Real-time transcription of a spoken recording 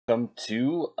Welcome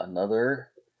to another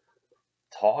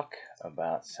talk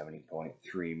about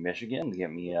 70.3 Michigan.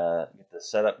 Get me get the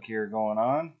setup here going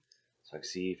on so I can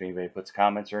see if anybody puts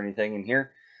comments or anything in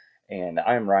here. And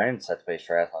I'm Ryan,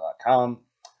 set2pacetriathlon.com.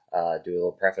 Do a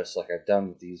little preface like I've done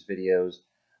with these videos.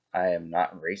 I am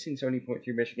not racing 70.3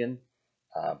 Michigan,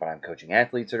 but I'm coaching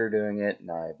athletes that are doing it,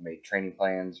 and I've made training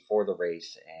plans for the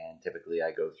race. And typically,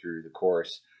 I go through the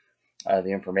course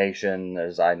the information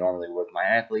as I normally would with my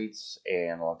athletes,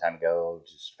 and a long time ago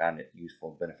just found it useful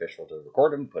and beneficial to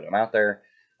record them, put them out there.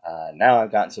 Now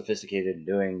I've gotten sophisticated in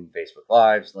doing Facebook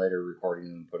Lives, later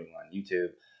recording and putting them on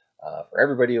YouTube for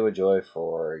everybody to enjoy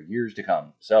for years to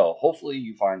come. So hopefully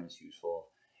you find this useful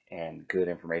and good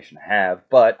information to have.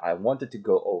 But I wanted to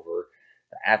go over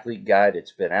the athlete guide.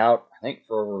 It's been out, I think,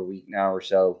 for over a week now or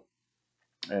so,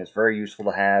 and it's very useful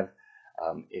to have.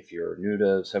 If you're new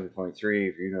to 7.3, if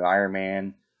you're new to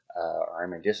Ironman or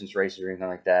Ironman distance races or anything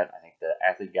like that, I think the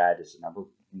athlete guide is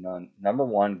the number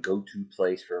one go-to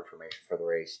place for information for the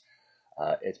race.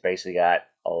 It's basically got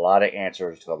a lot of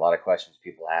answers to a lot of questions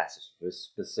people ask,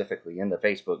 specifically in the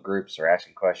Facebook groups, or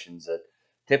asking questions that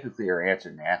typically are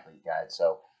answered in the athlete guide.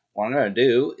 So what I'm going to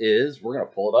do is we're going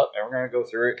to pull it up and we're going to go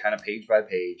through it kind of page by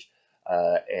page.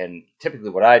 And typically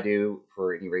what I do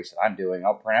for any race that I'm doing,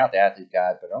 I'll print out the athlete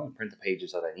guide, but I only print the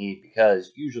pages that I need,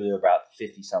 because usually they're about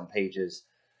 50-some pages.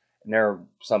 And there are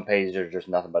some pages that are just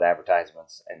nothing but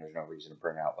advertisements, and there's no reason to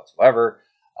print out whatsoever.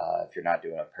 If you're not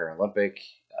doing a Paralympic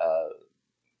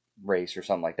race or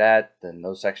something like that, then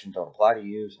those sections don't apply to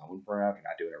you, so I wouldn't print out. If you're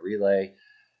not doing a relay,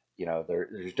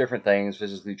 there's different things,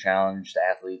 physically challenged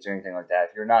athletes or anything like that.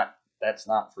 If you're not, that's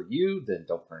not for you, then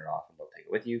don't print it off and don't take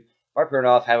it with you. If I print it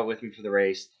off, have it with me for the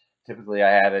race. Typically, I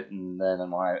have it, and then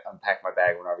when I unpack my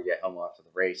bag whenever I get home after the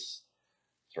race,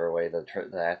 throw away the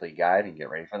athlete guide and get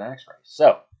ready for the next race.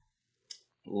 So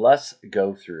let's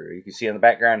go through. You can see in the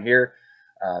background here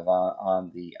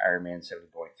on the Ironman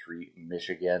 70.3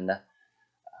 Michigan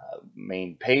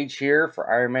main page here for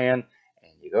Ironman,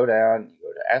 and you go down, you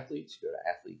go to athletes, you go to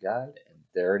athlete guide, and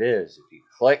there it is. If you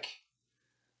click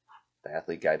the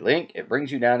athlete guide link, it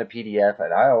brings you down to PDF,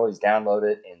 and I always download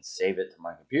it and save it to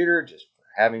my computer just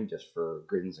for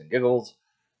grins and giggles.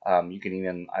 You can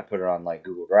even, I put it on like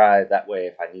Google Drive. That way,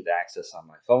 if I need to access on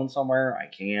my phone somewhere, I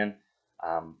can.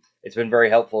 It's been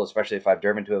very helpful, especially if I've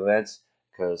driven to events,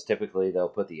 because typically they'll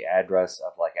put the address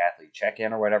of like athlete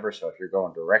check-in or whatever. So if you're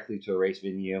going directly to a race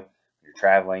venue, you're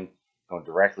traveling, going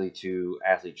directly to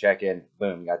athlete check-in,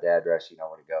 boom, you got the address, you know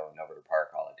where to go, you know where to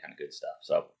park, all that kind of good stuff.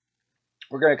 So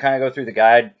we're going to kind of go through the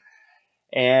guide,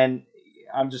 and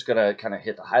I'm just going to kind of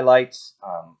hit the highlights.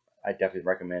 I definitely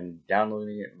recommend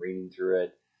downloading it and reading through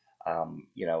it.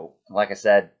 Like I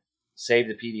said, save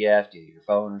the PDF to your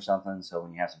phone or something, so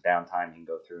when you have some downtime, you can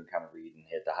go through and kind of read and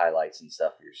hit the highlights and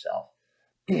stuff for yourself.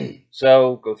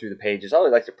 So go through the pages. I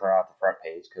always like to print out the front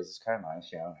page because it's kind of nice,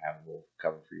 have a little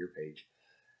cover for your page.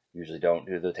 Usually don't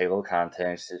do the table of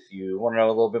contents. If you want to know a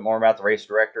little bit more about the race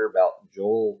director, about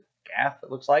Joel Gaff, it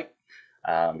looks like,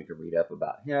 you can read up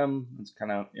about him. It's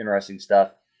kind of interesting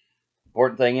stuff.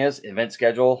 Important thing is event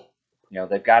schedule.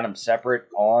 They've got them separate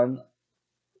on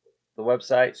the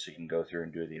website, so you can go through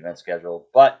and do the event schedule,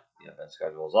 but the event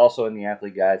schedule is also in the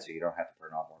athlete guide, so you don't have to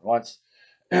print off more than once.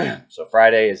 So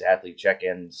Friday is athlete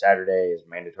check-in, Saturday is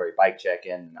mandatory bike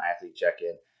check-in and athlete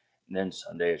check-in, and then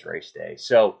Sunday is race day.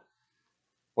 So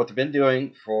what they've been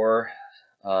doing for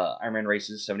Ironman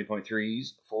races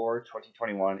 70.3s for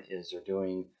 2021 is they're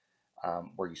doing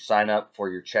where you sign up for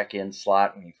your check-in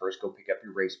slot when you first go pick up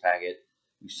your race packet.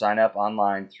 You sign up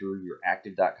online through your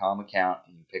active.com account,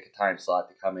 and you pick a time slot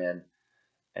to come in,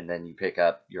 and then you pick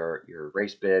up your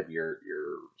race bib, your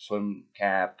swim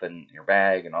cap, and your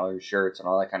bag, and all your shirts, and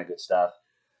all that kind of good stuff.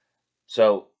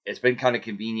 So it's been kind of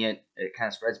convenient. It kind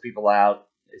of spreads people out.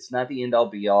 It's not the end-all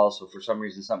be-all, so if for some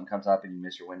reason something comes up and you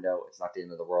miss your window, it's not the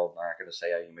end of the world. They're not going to say,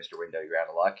 oh, you missed your window, you're out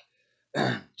of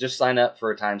luck. Just sign up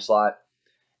for a time slot,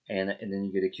 and then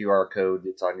you get a QR code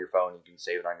that's on your phone. You can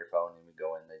save it on your phone, and you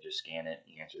go in, they just scan it,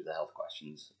 and you answer the health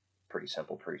questions. Pretty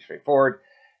simple, pretty straightforward.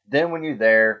 Then when you're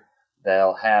there,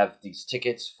 they'll have these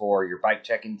tickets for your bike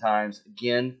check-in times.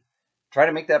 Again, try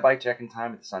to make that bike check-in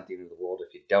time. It's not the end of the world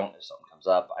if you don't, if something comes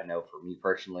up. I know for me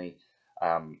personally,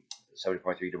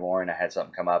 70.3 Des Moines, I had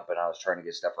something come up, and I was trying to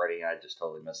get stuff ready, and I just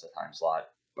totally missed the time slot.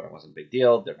 But it wasn't a big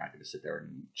deal. They're not going to sit there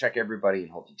and check everybody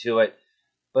and hold you to it.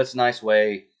 But it's a nice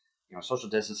way, social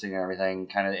distancing and everything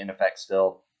kind of in effect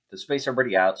still, to space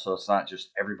everybody out, so it's not just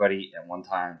everybody at one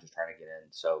time just trying to get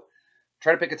in. So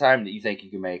try to pick a time that you think you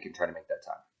can make and try to make that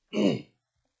time.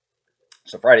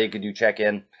 So Friday you can do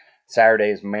check-in. Saturday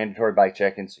is mandatory bike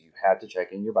check-in, so you have to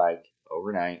check in your bike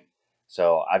overnight.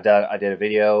 So I did a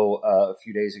video a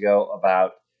few days ago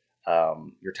about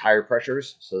your tire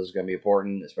pressures. So this is going to be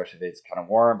important, especially if it's kind of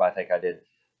warm. But I think I did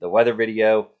the weather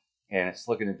video, and it's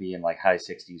looking to be in like high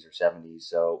 60s or 70s.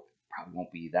 So probably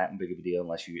won't be that big of a deal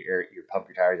unless you pump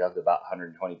your tires up to about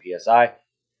 120 psi.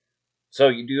 So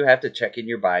you do have to check in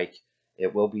your bike.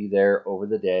 It will be there over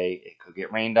the day. It could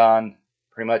get rained on.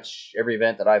 Pretty much every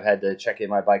event that I've had to check in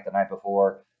my bike the night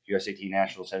before, USAT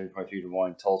National 70.3 to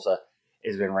 1 Tulsa,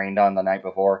 has been rained on the night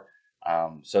before.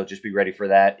 So just be ready for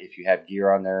that. If you have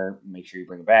gear on there, make sure you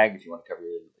bring a bag. If you want to cover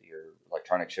your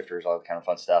electronic shifters, all that kind of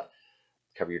fun stuff,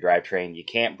 cover your drivetrain. You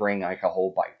can't bring like a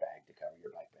whole bike bag to cover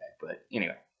your bike bag. But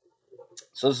anyway,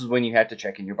 so this is when you have to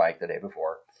check in your bike the day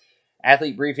before.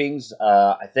 Athlete briefings,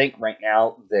 I think right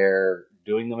now they're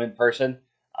doing them in person.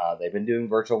 They've been doing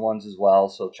virtual ones as well,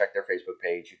 so check their Facebook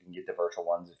page. You can get the virtual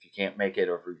ones if you can't make it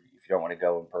or if you don't want to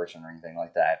go in person or anything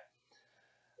like that.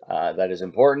 That is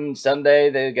important. Sunday,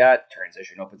 they got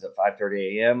transition opens at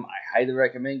 5:30 a.m. I highly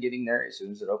recommend getting there as soon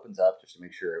as it opens up just to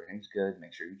make sure everything's good.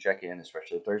 Make sure you check in,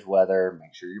 especially if there's weather.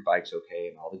 Make sure your bike's okay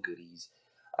and all the goodies.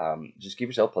 Just give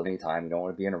yourself plenty of time. You don't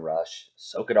want to be in a rush.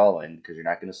 Soak it all in because you're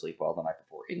not going to sleep well the night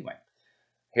before anyway.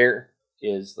 Here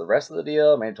is the rest of the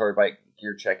deal. Mandatory bike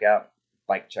gear checkout.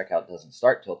 Bike checkout doesn't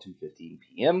start till 2:15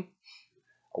 p.m.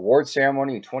 Award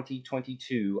ceremony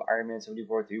 2022 Ironman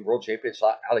 70.3 World Championship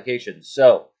slot allocation.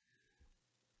 So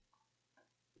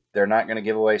they're not going to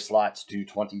give away slots to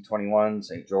 2021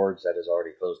 St. George. That is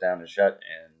already closed down and shut,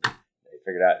 and they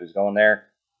figured out who's going there.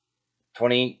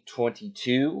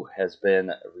 2022 has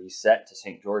been reset to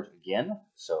St. George again.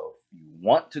 So if you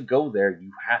want to go there,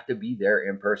 you have to be there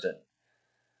in person.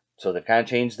 So they've kind of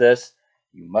changed this.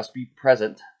 You must be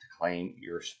present to claim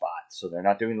your spot. So they're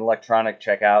not doing electronic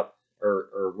checkout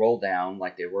or roll down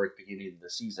like they were at the beginning of the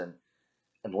season.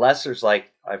 Unless there's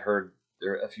like, I've heard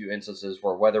there are a few instances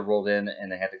where weather rolled in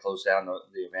and they had to close down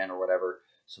the event or whatever.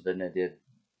 So then they did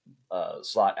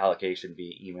slot allocation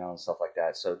via email and stuff like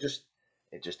that. So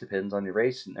it just depends on your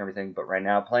race and everything. But right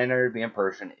now, plan to be in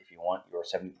person if you want your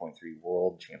 70.3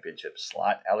 World Championship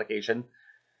slot allocation.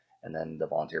 And then the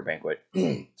volunteer banquet.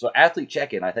 So athlete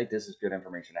check-in, I think this is good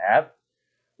information to have.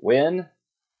 When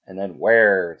and then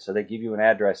where. So they give you an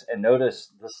address. And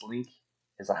notice this link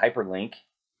is a hyperlink.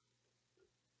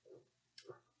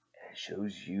 It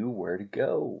shows you where to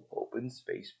go. Open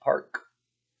Space Park.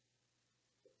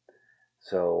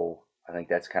 So I think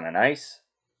that's kind of nice.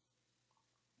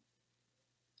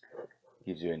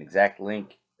 Gives you an exact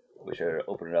link. Wish I would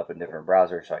open it up in different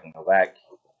browsers so I can go back.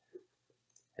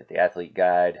 Hit the athlete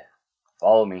guide.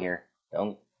 Follow me here.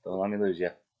 Don't let me lose you.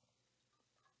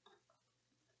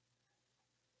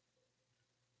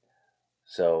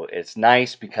 So it's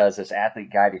nice because this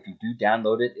athlete guide, if you do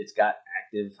download it, it's got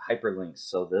active hyperlinks.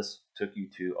 So this took you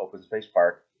to Open Space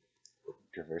Park,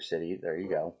 Traverse City. There you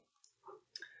go.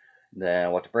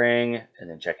 Then what to bring, and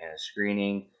then check in a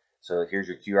screening. So here's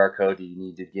your QR code that you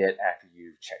need to get after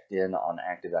you've checked in on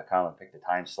active.com and picked the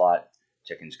time slot.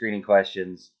 Check in screening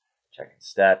questions, check in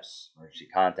steps, emergency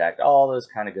contact, all this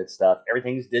kind of good stuff.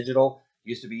 Everything's digital.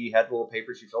 Used to be you had little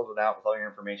papers you filled it out with all your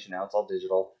information. Now it's all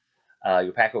digital.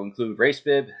 Your pack will include race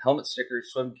bib, helmet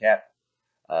stickers, swim cap,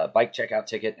 bike checkout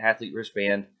ticket, athlete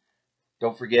wristband.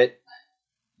 Don't forget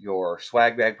your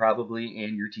swag bag probably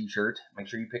and your t-shirt. Make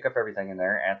sure you pick up everything in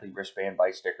there. Athlete wristband,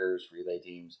 bike stickers, relay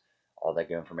teams, all that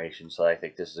good information. So I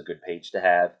think this is a good page to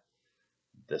have.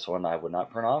 This one I would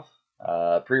not print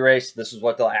off. Pre-race, this is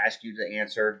what they'll ask you to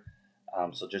answer.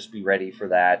 So just be ready for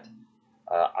that.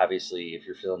 Obviously, if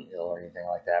you're feeling ill or anything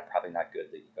like that, probably not good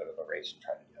that you go to the race and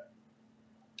try to do it.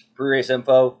 Pre-race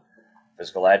info,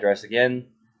 physical address again,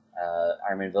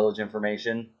 Ironman Village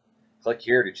information. Click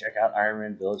here to check out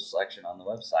Ironman Village selection on the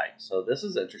website. So this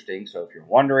is interesting. So if you're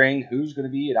wondering who's going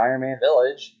to be at Ironman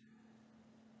Village,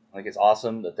 I think it's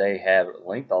awesome that they have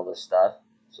linked all this stuff.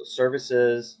 So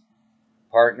services,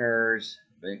 partners,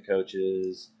 event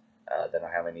coaches, they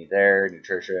don't have any there,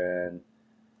 nutrition.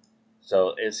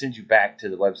 So it sends you back to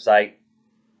the website.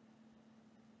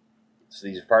 So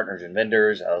these are partners and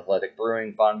vendors, Athletic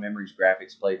Brewing, Fond Memories,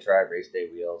 Graphics, Play Tribe, Race Day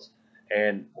Wheels,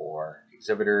 and more.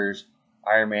 Exhibitors,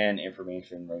 Ironman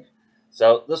information.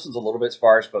 So this one's a little bit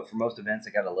sparse, but for most events,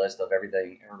 I got a list of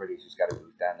everything. Everybody's just got a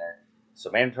booth down there. So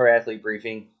mandatory athlete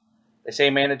briefing. They say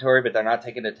mandatory, but they're not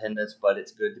taking attendance, but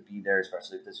it's good to be there,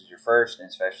 especially if this is your first, and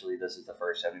especially this is the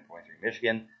first 70.3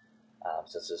 Michigan,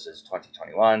 since this is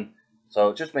 2021.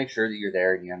 So just make sure that you're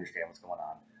there and you understand what's going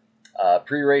on.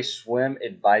 Pre-race swim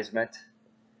advisement.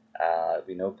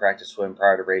 We know practice swim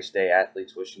prior to race day.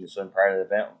 Athletes wishing to swim prior to the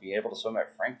event will be able to swim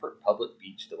at Frankfurt Public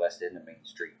Beach, the west end of Main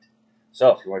Street. So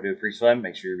if you want to do a pre-swim,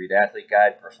 make sure you read the athlete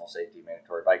guide, personal safety,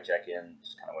 mandatory bike check-in,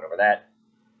 just kind of went over that.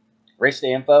 Race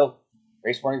day info,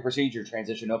 race morning procedure.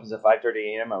 Transition opens at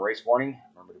 5:30 a.m. on race morning.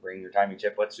 Remember to bring your timing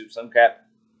chip, wetsuit, sun cap,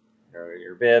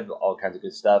 your bib, all kinds of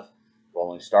good stuff.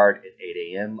 Rolling start at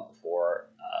 8 a.m. for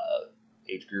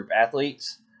age group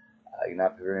athletes. You're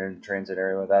not in the transit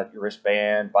area without your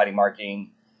wristband, body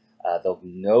marking. There'll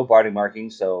be no body marking,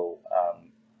 so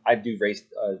I do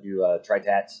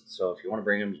tri-tats. So if you want to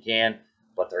bring them, you can,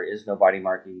 but there is no body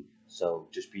marking. So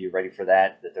just be ready for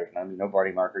that. That there's no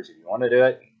body markers. If you want to do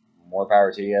it, more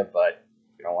power to you. But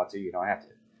if you don't want to, you don't have to.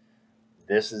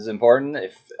 This is important.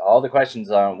 If all the questions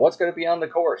on what's going to be on the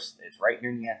course, it's right here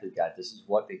in the athlete guide. This is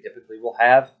what they typically will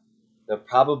have.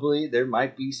 There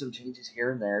might be some changes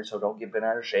here and there, so don't get bent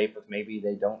out of shape if maybe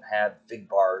they don't have fig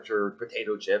bars or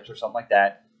potato chips or something like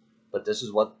that. But this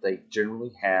is what they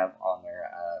generally have on there.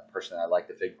 Personally, I like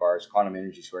the fig bars. Quantum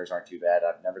energy squares aren't too bad.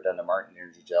 I've never done the Martin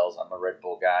energy gels. I'm a Red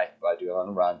Bull guy, but I do it on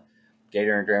a run.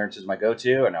 Gator Endurance is my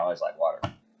go-to, and I always like water.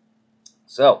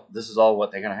 So this is all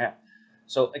what they're going to have.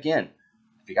 So again,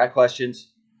 if you got questions,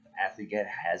 the athlete guide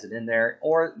has it in there,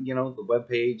 or the web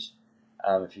page.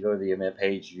 If you go to the event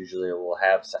page, usually it will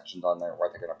have sections on there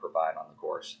what they're going to provide on the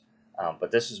course.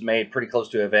 But this is made pretty close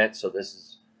to event, so this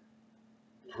is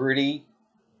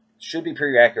should be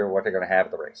pretty accurate what they're going to have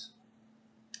at the race.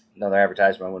 Another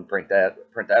advertisement, I wouldn't print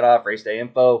that off. Race day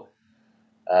info,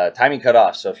 timing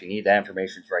cutoff. So if you need that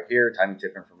information, it's right here. Timing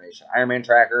tip information. Ironman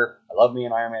tracker. I love me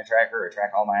an Ironman tracker. I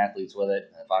track all my athletes with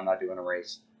it. If I'm not doing a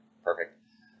race, perfect.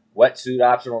 Wetsuit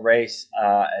optional race.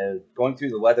 Going through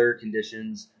the weather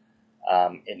conditions.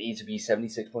 It needs to be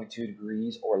 76.2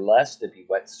 degrees or less to be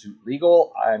wetsuit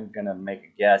legal. I'm going to make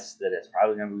a guess that it's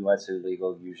probably going to be wetsuit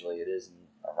legal. Usually it is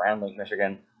around Lake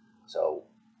Michigan. So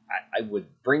I would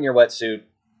bring your wetsuit,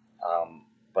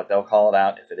 but they'll call it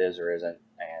out if it is or isn't.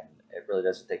 And it really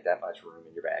doesn't take that much room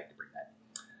in your bag to bring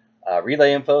that.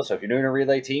 Relay info. So if you're doing a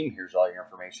relay team, here's all your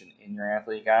information in your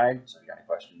athlete guide. So if you got any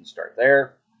questions, start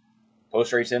there.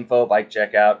 Post-race info, bike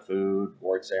checkout, food,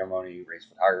 award ceremony, race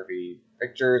photography,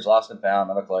 pictures, lost and found,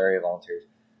 medical area, volunteers.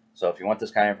 So if you want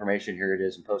this kind of information, here it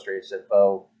is in post-race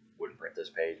info. Wouldn't print this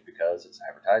page because it's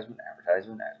advertisement.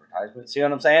 See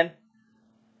what I'm saying?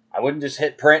 I wouldn't just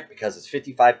hit print because it's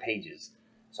 55 pages.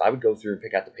 So I would go through and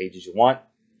pick out the pages you want.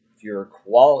 If you're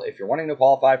wanting to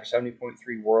qualify for 70.3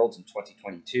 Worlds in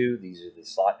 2022, these are the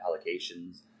slot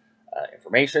allocations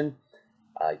information.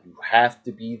 You have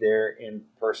to be there in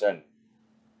person.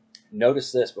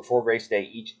 Notice this, before race day,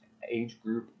 each age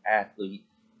group athlete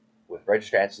with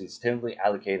registered athletes tentatively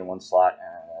allocated one slot.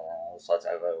 Slots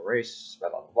out of a race, blah,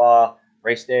 blah, blah.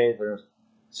 Race day.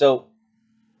 So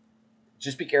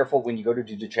just be careful when you go to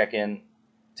do the check-in.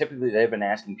 Typically, they've been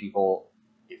asking people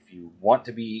if you want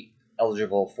to be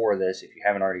eligible for this, if you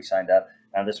haven't already signed up.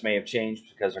 Now, this may have changed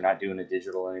because they're not doing it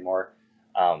digital anymore.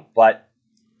 But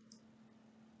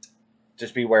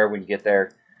just be aware when you get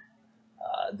there.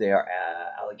 They are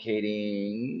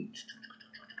allocating,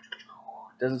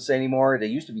 doesn't say anymore. They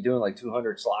used to be doing like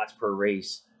 200 slots per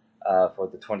race for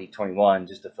the 2021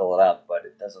 just to fill it up, but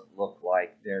it doesn't look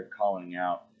like they're calling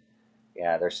out.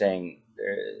 Yeah, they're saying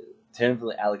they're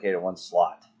tentatively allocated one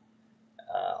slot.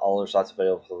 All their slots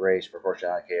available for the race,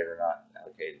 proportionally allocated or not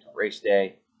allocated to race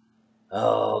day.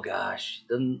 Oh gosh,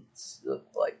 doesn't look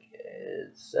like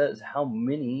it says how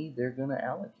many they're going to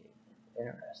allocate.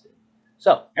 Interesting.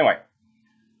 So anyway,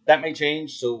 that may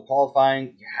change. So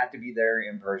qualifying, you have to be there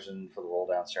in person for the roll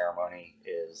down ceremony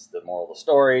is the moral of the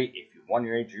story. If you won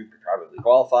your age group, you're probably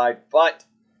qualified, but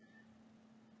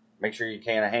make sure you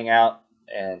can hang out,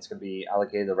 and it's going to be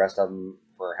allocated the rest of them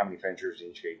for how many finishers in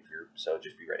each age group. So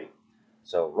just be ready.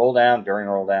 So roll down, during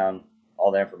roll down,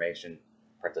 all the information.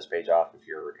 Print this page off if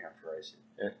you're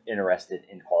interested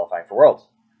in qualifying for Worlds.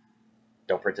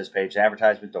 Don't print this page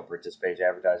advertisement. Don't print this page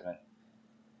advertisement.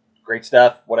 Great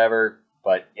stuff, whatever.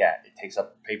 But yeah, it takes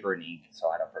up paper and ink, so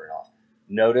I don't print it off.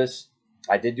 Notice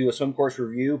I did do a swim course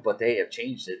review, but they have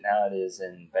changed it. Now it is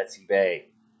in Betsy Bay.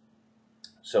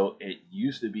 So it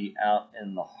used to be out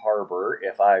in the harbor,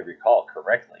 if I recall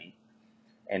correctly.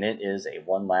 And it is a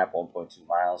one lap, 1.2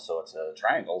 miles, so it's a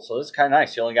triangle. So this is kind of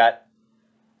nice. You only got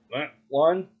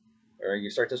one, or you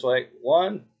start this way,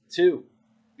 1, 2,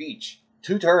 beach,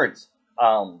 2 turns.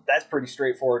 That's pretty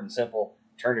straightforward and simple.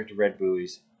 Turn into red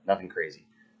buoys, nothing crazy.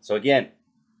 So again,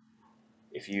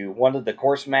 if you wanted the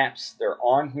course maps, they're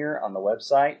on here on the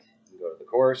website. You can go to the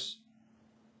course.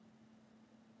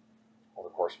 All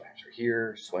the course maps are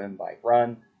here, swim, bike,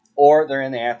 run. Or they're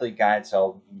in the athlete guide,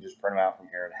 so you can just print them out from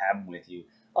here and have them with you.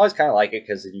 I always kind of like it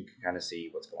because then you can kind of see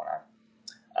what's going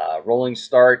Rolling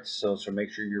start, so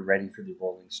make sure you're ready for the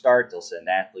rolling start. They'll send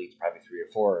athletes probably 3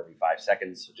 or 4 every 5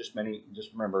 seconds. So just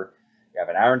remember, you have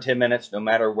an hour and 10 minutes, no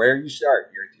matter where you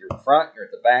start. You're at the front, you're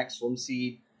at the back, swim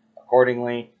seat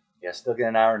accordingly. You still get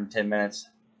an hour and 10 minutes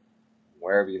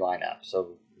wherever you line up.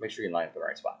 So make sure you line up in the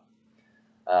right spot.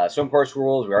 Swim course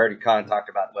rules, we already kind of talked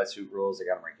about the wetsuit rules. I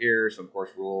got them right here. Swim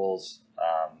course rules.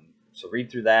 So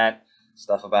read through that.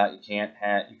 Stuff about you can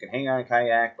hang on a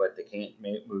kayak, but they can't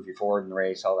move you forward in the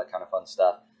race, all that kind of fun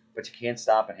stuff. But you can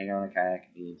stop and hang on a kayak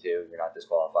if you need to. You're not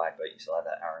disqualified, but you still have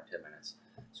that hour and 10 minutes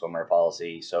swimwear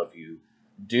policy. So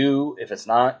if it's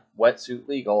not wetsuit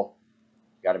legal,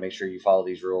 you got to make sure you follow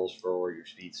these rules for your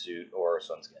speed suit or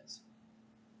swim skins.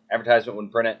 Advertisement when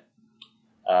print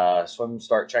it. Swim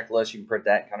start checklist, you can print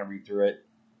that, kind of read through it.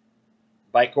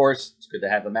 Bike course, it's good to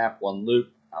have the map, one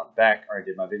loop. Out back, I already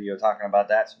did my video talking about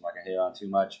that, so I'm not going to hit on too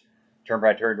much. Turn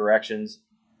by turn directions.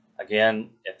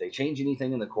 Again, if they change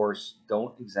anything in the course,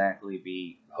 don't exactly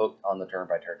be hooked on the turn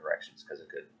by turn directions because it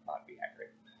could not be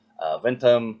accurate.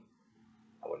 Ventum,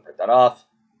 I wouldn't print that off.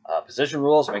 Position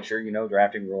rules, make sure you know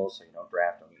drafting rules so you don't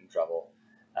draft, don't get in trouble.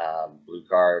 Blue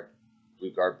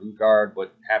card,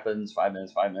 what happens, 5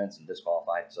 minutes, and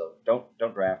disqualified. So don't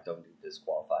draft, don't get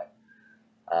disqualified.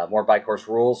 More bike course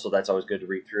rules, so that's always good to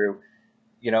read through.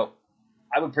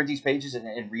 I would print these pages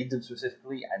and read them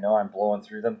specifically. I know I'm blowing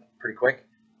through them pretty quick,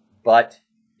 but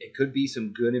it could be some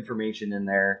good information in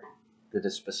there that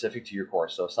is specific to your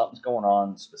course. So if something's going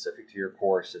on specific to your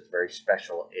course, it's very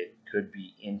special, it could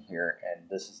be in here, and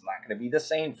this is not going to be the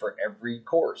same for every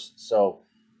course. So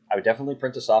I would definitely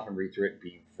print this off and read through it and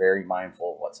be very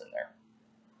mindful of what's in there.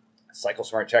 Cycle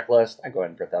Smart checklist, I go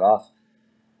ahead and print that off.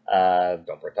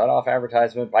 Don't print that off.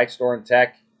 Advertisement, bike store and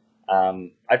tech.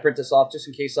 I print this off just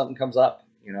in case something comes up.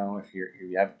 If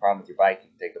you have a problem with your bike, you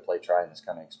can take the play try, and this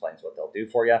kind of explains what they'll do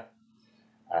for you.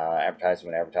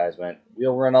 Advertisement,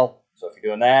 wheel rental. So if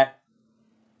you're doing that,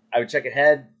 I would check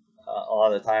ahead. A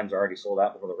lot of the times are already sold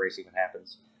out before the race even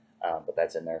happens, but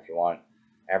that's in there if you want.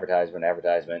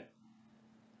 Advertisement.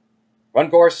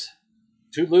 Run course,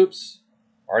 2 loops.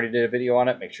 Already did a video on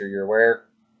it. Make sure you're aware.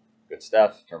 Good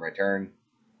stuff. Turn by turn.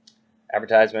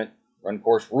 Advertisement, run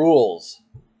course rules.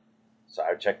 So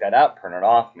I would check that out, print it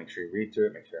off, make sure you read through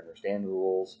it, make sure you understand the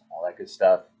rules, all that good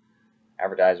stuff.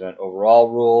 Advertisement, overall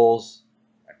rules.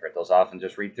 I print those off and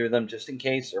just read through them just in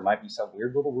case there might be some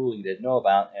weird little rule you didn't know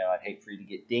about. I'd hate for you to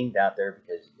get dinged out there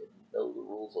because you didn't know the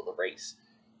rules of the race.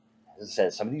 As I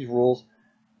said, some of these rules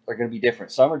are going to be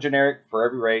different. Some are generic for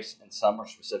every race, and some are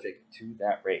specific to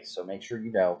that race. So make sure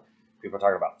you know. People are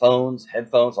talking about phones,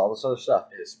 headphones, all this other stuff.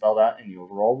 It is spelled out in the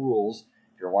overall rules.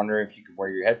 If you're wondering if you can wear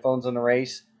your headphones in the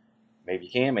race, maybe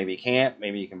you can, maybe you can't.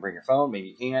 Maybe you can bring your phone, maybe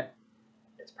you can't.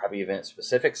 It's probably event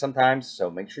specific sometimes,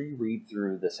 so make sure you read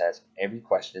through. This has every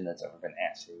question that's ever been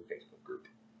asked in your Facebook group.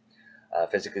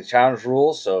 Physically challenged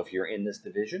rules, so if you're in this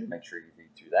division, make sure you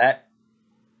read through that.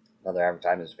 Another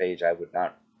advertisement page I would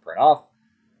not print off.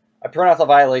 I print off the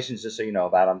violations just so you know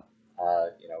about them.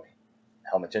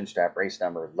 Helmet chin strap, race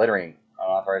number, littering,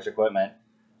 unauthorized equipment,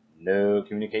 no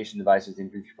communication devices,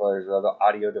 MP3 players, or other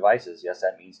audio devices. Yes,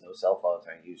 that means no cell phones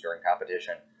are used during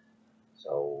competition.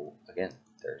 So, again,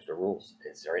 there's the rules.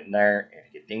 It's right in there.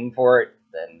 If you get dinged for it,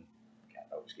 then you got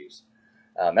no excuse.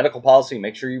 Medical policy,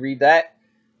 make sure you read that.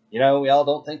 We all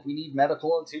don't think we need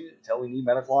medical until we need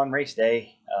medical on race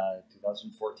day.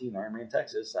 2014 Ironman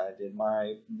Texas, I did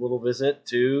my little visit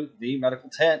to the medical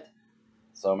tent.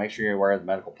 So make sure you're aware of the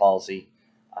medical policy.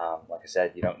 Like I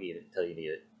said, you don't need it until you need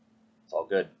it. It's all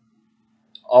good.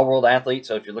 All-world athlete.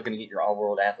 So if you're looking to get your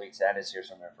all-world athlete status, here's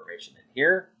some information in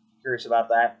here. Curious about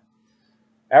that.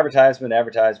 Advertisement.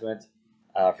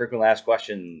 Frequently asked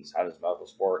questions. How does medical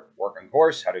sport work on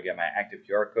course? How do I get my active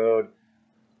QR code?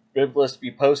 Bib list to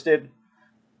be posted.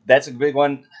 That's a big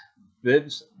one.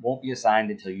 Bibs won't be assigned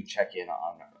until you check in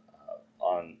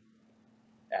on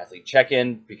athlete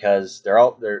check-in because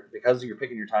because you're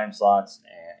picking your time slots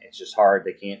and it's just hard.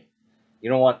 You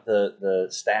don't want the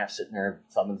staff sitting there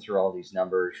thumbing through all these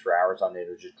numbers for hours on end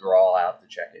to just draw out the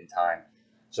check-in time.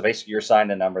 So basically you're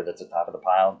assigned a number that's at the top of the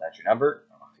pile. That's your number.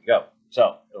 Off you go.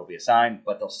 So it'll be assigned,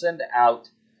 but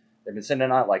they've been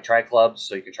sending out like tri clubs,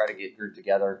 so you can try to get grouped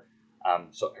together.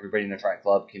 So everybody in the tri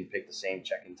club can pick the same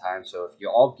check-in time. So if you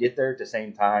all get there at the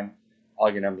same time,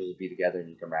 all your numbers will be together and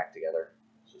you can rack together.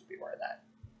 So just be aware of that.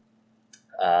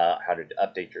 How to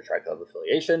update your tri-club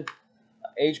affiliation,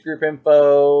 age group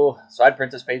info. So I'd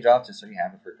print this page off just so you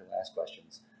have it for the last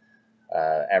questions.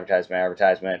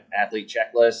 Advertisement, athlete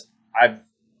checklist. I've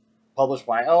published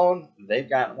my own. They've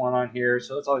got one on here,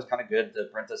 so it's always kind of good to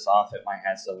print this off. It might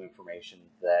have some information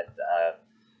that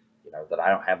that I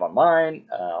don't have on mine.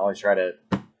 I always try to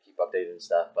updated and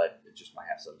stuff, but it just might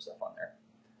have some stuff on there.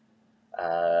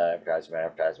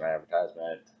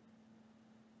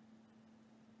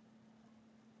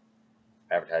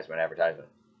 Advertisement.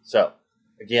 So,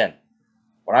 again,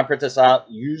 when I print this out,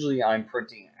 usually I'm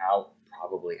printing out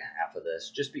probably half of this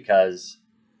just because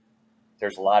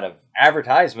there's a lot of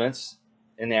advertisements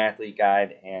in the athlete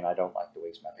guide and I don't like to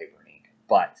waste my paper and ink.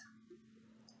 But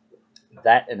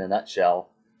that in a nutshell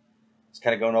is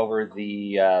kind of going over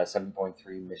the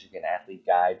 70.3 Michigan athlete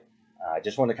guide. I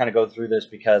just wanted to kind of go through this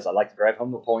because I like to drive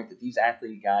home the point that these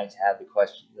athlete guides have the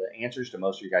answers to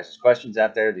most of your guys' questions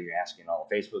out there that you're asking in all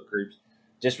the Facebook groups.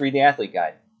 Just read the athlete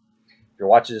guide. If you're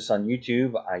watching this on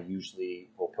YouTube, I usually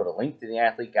will put a link to the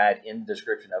athlete guide in the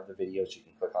description of the video so you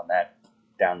can click on that,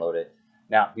 download it.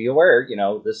 Now, be aware,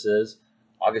 this is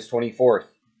August 24th.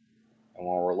 And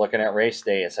when we're looking at race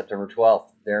day at September 12th,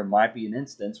 there might be an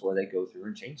instance where they go through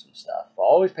and change some stuff. But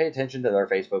always pay attention to their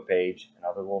Facebook page and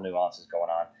other little nuances going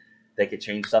on. They could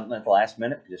change something at the last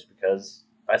minute just because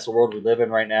that's the world we live in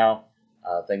right now.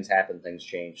 Things happen, things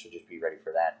change, so just be ready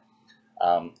for that.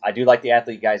 I do like the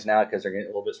athlete guys now because they're getting a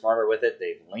little bit smarter with it.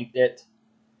 They've linked it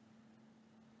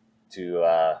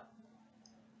to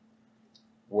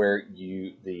where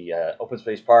the open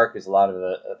space park is a lot of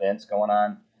the events going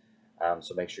on.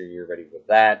 So make sure you're ready with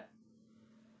that.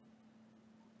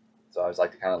 So I always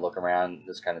like to kind of look around.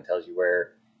 This kind of tells you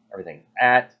where everything's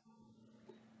at.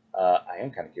 I am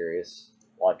kind of curious.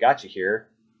 While I've got you here,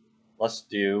 let's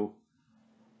do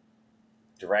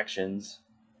directions.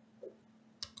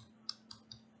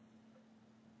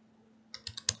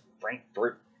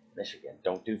 Frankfurt, Michigan.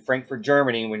 Don't do Frankfurt,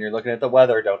 Germany. When you're looking at the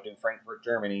weather, don't do Frankfurt,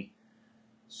 Germany.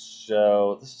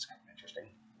 So this is kind of interesting.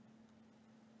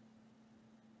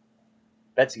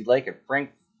 Betsy Lake and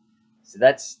Frank. So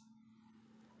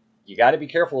you got to be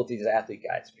careful with these athlete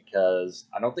guides because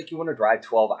I don't think you want to drive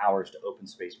 12 hours to open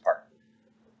space park.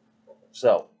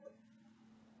 So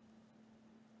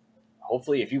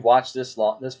hopefully if you watch this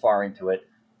far into it,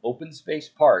 open space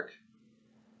park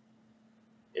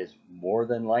is more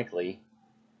than likely.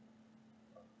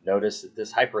 Notice that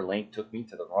this hyperlink took me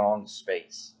to the wrong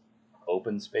space.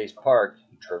 Open space park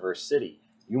in Traverse City.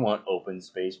 You want open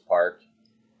space park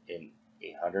in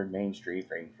 800 Main Street,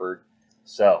 Frankfurt.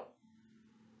 So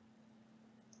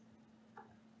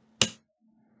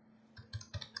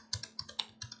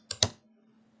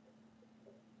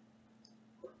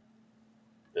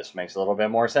this makes a little bit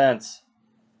more sense.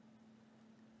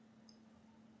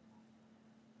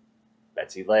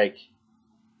 Betsy Lake,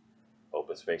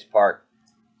 open space park.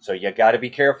 So you got to be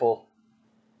careful.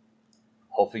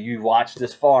 Hopefully you watched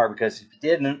this far because if you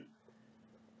didn't,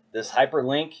 this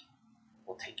hyperlink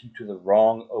will take you to the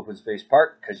wrong open space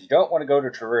park because you don't want to go to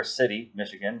Traverse City,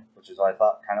 Michigan, which is what I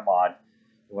thought kind of odd.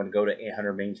 You want to go to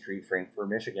 800 Main Street, Frankfurt,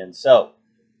 Michigan. So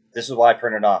this is why I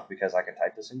printed off because I can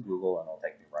type this in Google and it'll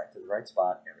take me right to the right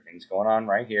spot. Everything's going on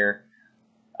right here.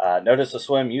 Notice the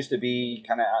swim used to be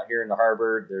kind of out here in the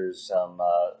harbor. There's some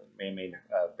man-made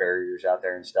barriers out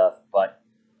there and stuff, but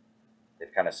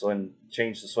they've kind of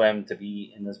changed the swim to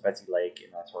be in this Betsy Lake,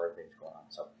 and that's where everything's going on.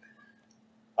 So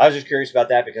I was just curious about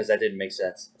that because that didn't make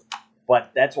sense.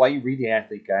 But that's why you read the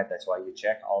athlete guide. That's why you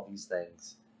check all these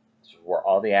things. This is where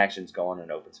all the action's going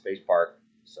in open space park.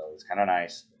 So it's kind of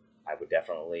nice. I would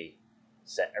definitely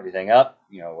set everything up,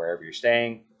 wherever you're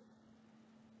staying,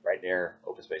 right there,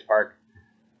 open space park.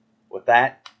 With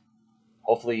that,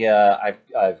 hopefully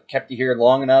I've kept you here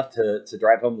long enough to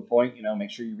drive home the point. Make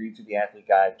sure you read through the athlete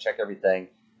guide, check everything,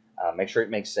 make sure it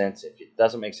makes sense. If it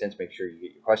doesn't make sense, make sure you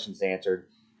get your questions answered.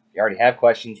 If you already have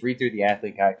questions, read through the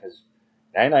athlete guide because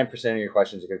 99% of your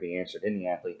questions are going to be answered in the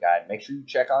athlete guide. Make sure you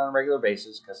check on a regular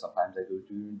basis because sometimes they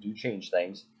do change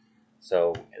things.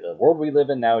 So in the world we live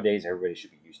in nowadays, everybody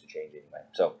should be used to change anyway.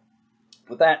 So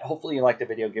with that, hopefully you liked the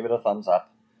video. Give it a thumbs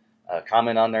up.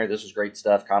 Comment on there. This was great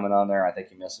stuff. Comment on there. I think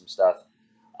you missed some stuff.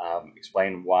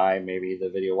 Explain why maybe the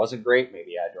video wasn't great.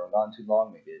 Maybe I droned on too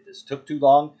long. Maybe it just took too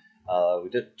long. We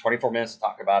did 24 minutes to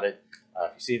talk about it.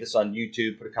 If you see this on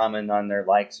YouTube, put a comment on there,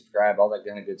 like, subscribe, all that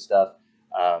kind of good stuff.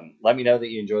 Let me know that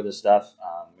you enjoy this stuff.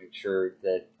 Make sure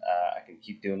that I can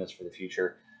keep doing this for the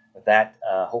future. With that,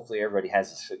 hopefully everybody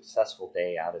has a successful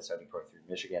day out at 70.3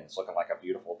 Michigan. It's looking like a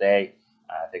beautiful day.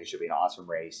 I think it should be an awesome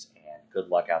race, and good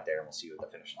luck out there, and we'll see you at the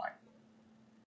finish line.